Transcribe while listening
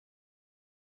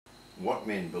what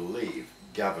men believe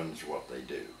governs what they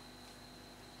do.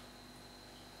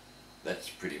 That's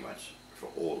pretty much for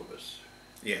all of us.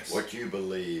 Yes. What you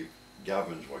believe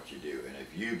governs what you do, and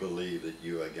if you believe that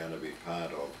you are going to be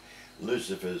part of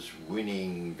Lucifer's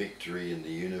winning victory in the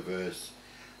universe,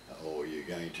 or you're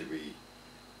going to be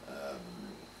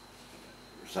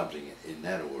something in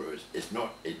that order, it's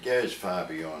not. It goes far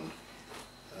beyond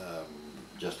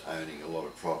just owning a lot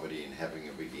of property and having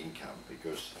a big income,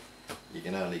 because you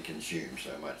can only consume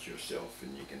so much yourself,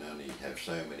 and you can only have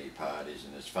so many parties.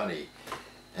 And it's funny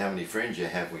how many friends you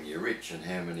have when you're rich and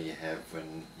how many you have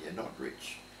when you're not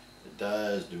rich. It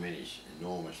does diminish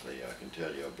enormously. I can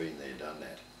tell you, I've been there, done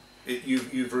that.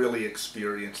 You've really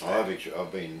experienced that.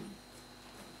 I've been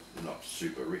not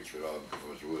super rich, but I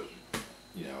was worth,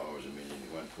 you know, I was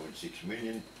 1.6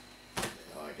 million.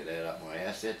 I could add up my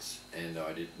assets, and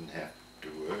I didn't have to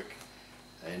work.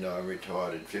 And I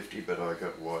retired at 50, but I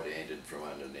got white-handed from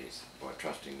underneath by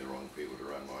trusting the wrong people to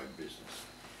run my business.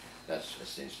 That's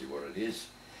essentially what it is.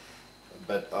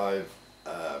 But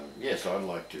yes, I'd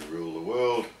like to rule the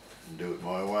world and do it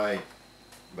my way,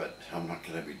 but I'm not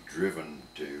going to be driven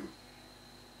to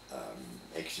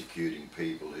executing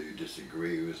people who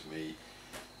disagree with me.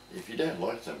 If you don't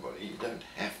like somebody, you don't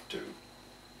have to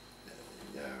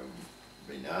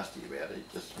be nasty about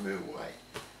it. Just move away.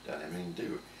 Don't have anything to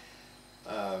do.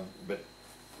 But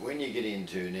when you get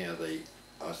into now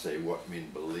I say what men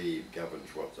believe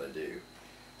governs what they do.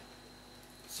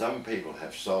 Some people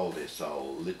have sold their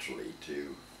soul literally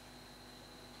to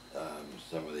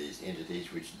some of these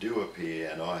entities which do appear,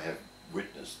 and I have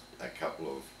witnessed a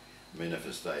couple of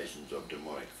manifestations of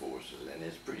demonic forces, and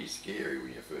it's pretty scary when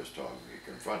you first time you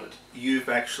confront it. You've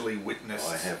actually witnessed...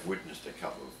 I have witnessed a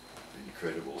couple of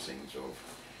incredible things of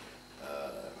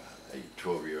a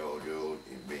 12-year-old girl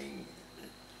being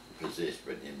possessed,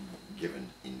 but given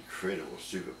incredible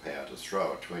superpower to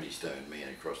throw a 20-stone man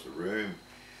across the room.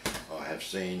 I have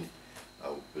seen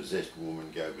a possessed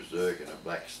woman go berserk and a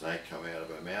black snake come out of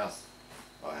her mouth.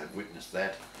 I have witnessed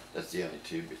that. That's the only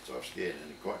two bits I've scared,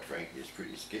 and quite frankly it's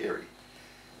pretty scary.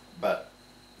 But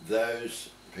those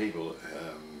people,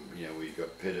 you know, we've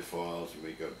got pedophiles and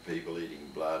we've got people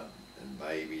eating blood and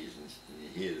babies, and you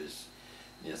hear this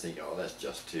and you think, oh, that's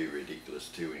just too ridiculous,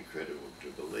 too incredible to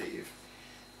believe.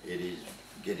 It is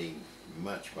getting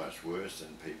much, much worse than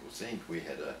people think. We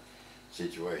had a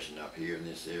situation up here in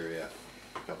this area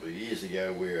a couple of years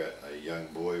ago where a young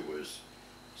boy was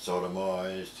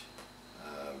sodomized,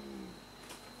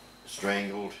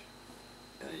 strangled,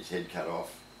 and his head cut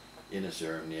off in a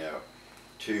ceremony. Now,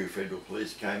 2 federal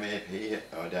police came out here.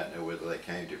 I don't know whether they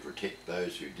came to protect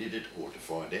those who did it or to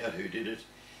find out who did it.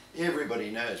 Everybody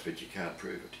knows, but you can't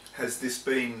prove it. Has this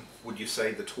been, would you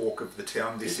say, the talk of the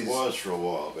town? It was for a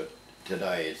while, but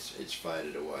today it's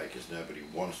faded away because nobody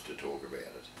wants to talk about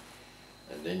it.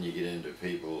 And then you get into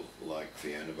people like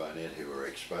Fiona Barnett who are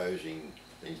exposing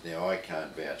things. Now, I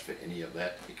can't vouch for any of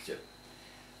that, except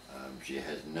she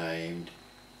has named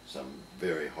some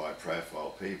very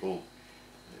high-profile people.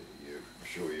 I'm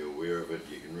sure you're aware of it.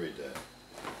 You can read the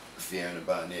Fiona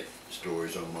Barnett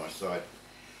stories on my site.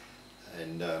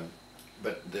 And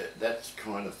but that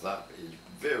kind of stuff is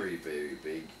very, very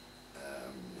big.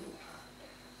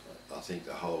 I think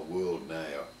the whole world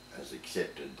now has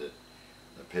accepted that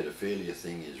the pedophilia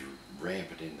thing is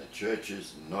rampant in the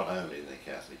churches, not only in the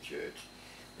Catholic Church.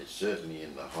 It's certainly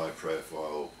in the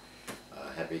high-profile,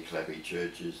 happy-clappy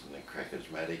churches and the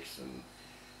charismatics and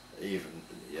even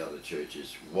the other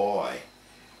churches. Why?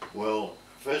 Well,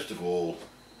 first of all,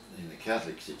 in the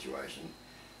Catholic situation,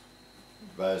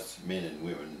 both men and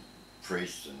women,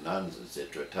 priests and nuns,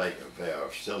 etc., take a vow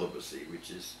of celibacy,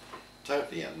 which is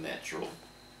totally unnatural.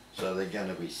 So they're going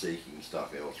to be seeking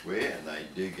stuff elsewhere, and they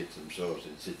do get themselves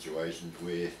in situations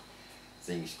where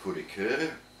things could occur.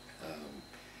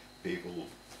 People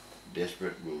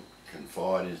desperate will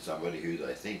confide in somebody who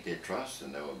they think they trust,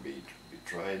 and they will be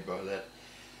betrayed by that.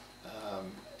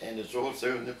 And it's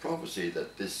also in the prophecy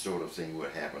that this sort of thing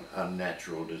would happen.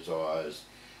 Unnatural desires,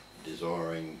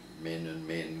 desiring men and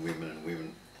men, women and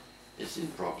women. It's in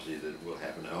prophecy that it will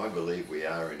happen. And I believe we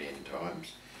are in end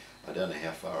times. I don't know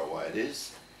how far away it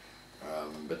is,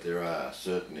 but there are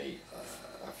certainly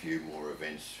a few more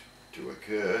events to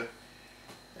occur,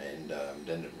 and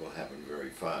then it will happen very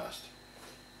fast.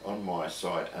 On my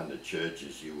site under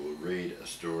churches, you will read a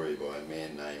story by a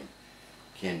man named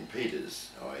Ken Peters.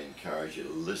 I encourage you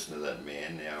to listen to that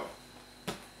man. Now,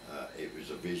 it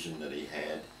was a vision that he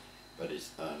had, but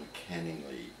it's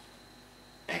uncannily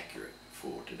accurate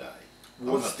for today.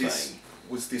 Was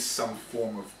this some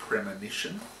form of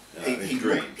premonition? He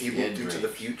looked into the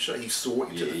future. He saw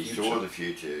into the future. He saw the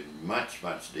future in much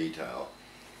detail,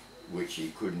 which he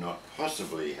could not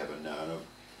possibly have known of,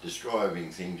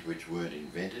 describing things which weren't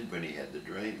invented when he had the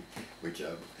dream, which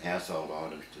are household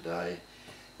items today.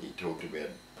 He talked about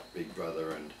Big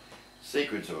Brother and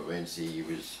sequence of events. He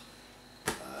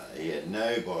had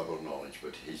no Bible knowledge,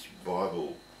 but his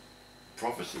Bible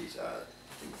prophecies are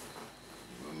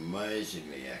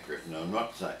amazingly accurate. And I'm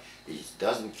not saying he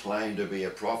doesn't claim to be a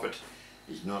prophet.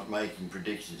 He's not making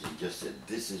predictions. He just said,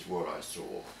 "This is what I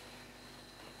saw."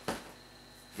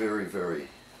 Very, very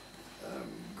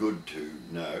good to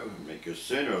know, because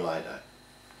sooner or later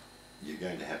you're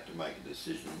going to have to make a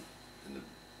decision. And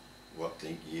what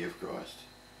think ye of Christ?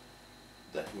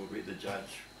 That will be the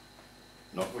judge.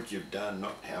 Not what you've done,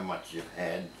 not how much you've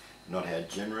had, not how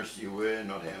generous you were,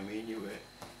 not how mean you were.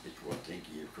 It's what think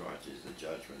ye of Christ is the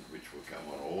judgment which will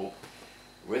come on all.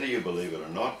 Whether you believe it or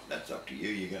not, that's up to you.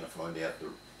 You're going to find out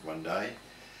one day.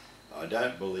 I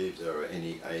don't believe there are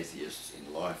any atheists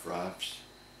in life rafts.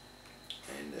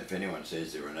 And if anyone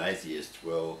says they're an atheist,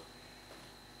 well,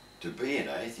 to be an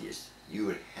atheist, you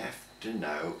would have to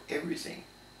know everything.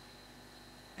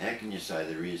 How can you say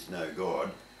there is no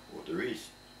God, or there is,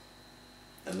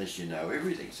 unless you know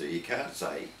everything? So you can't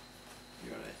say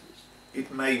you're an atheist.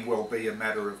 It may well be a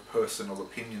matter of personal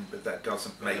opinion, but that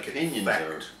doesn't make it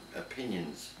fact.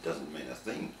 Opinions doesn't mean a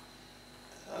thing.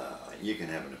 You can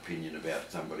have an opinion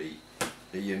about somebody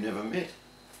that you've never met.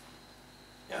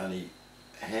 Only,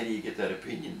 how do you get that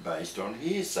opinion? Based on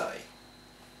hearsay.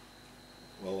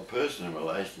 Well, a personal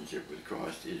relationship with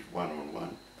Christ is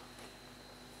one-on-one.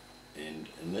 And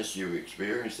unless you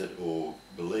experience it or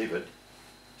believe it,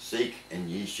 seek and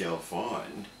ye shall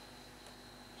find.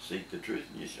 Seek the truth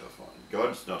and ye shall find.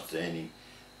 God's not standing.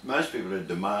 Most people are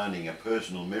demanding a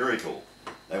personal miracle.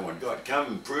 They want God, come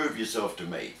and prove yourself to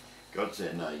me. God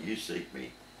said, no, you seek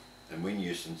me. And when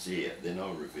you're sincere, then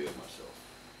I'll reveal myself.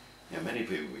 Now, many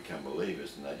people become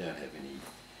believers and they don't have any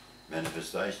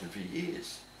manifestation for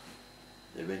years.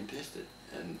 They're being tested.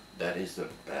 And that is the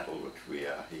battle which we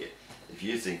are here. If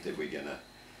you think that we're going to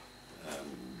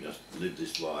just live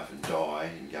this life and die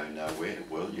and go nowhere,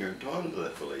 well, you're entitled to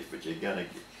that belief, but you're going to...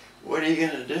 What are you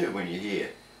going to do when you're here?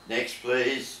 Next,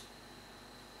 please.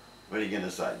 What are you going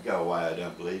to say? Go away, I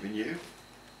don't believe in you.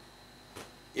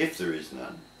 If there is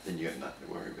none, then you've got nothing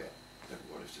to worry about. But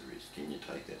what if there is? Can you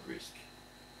take that risk?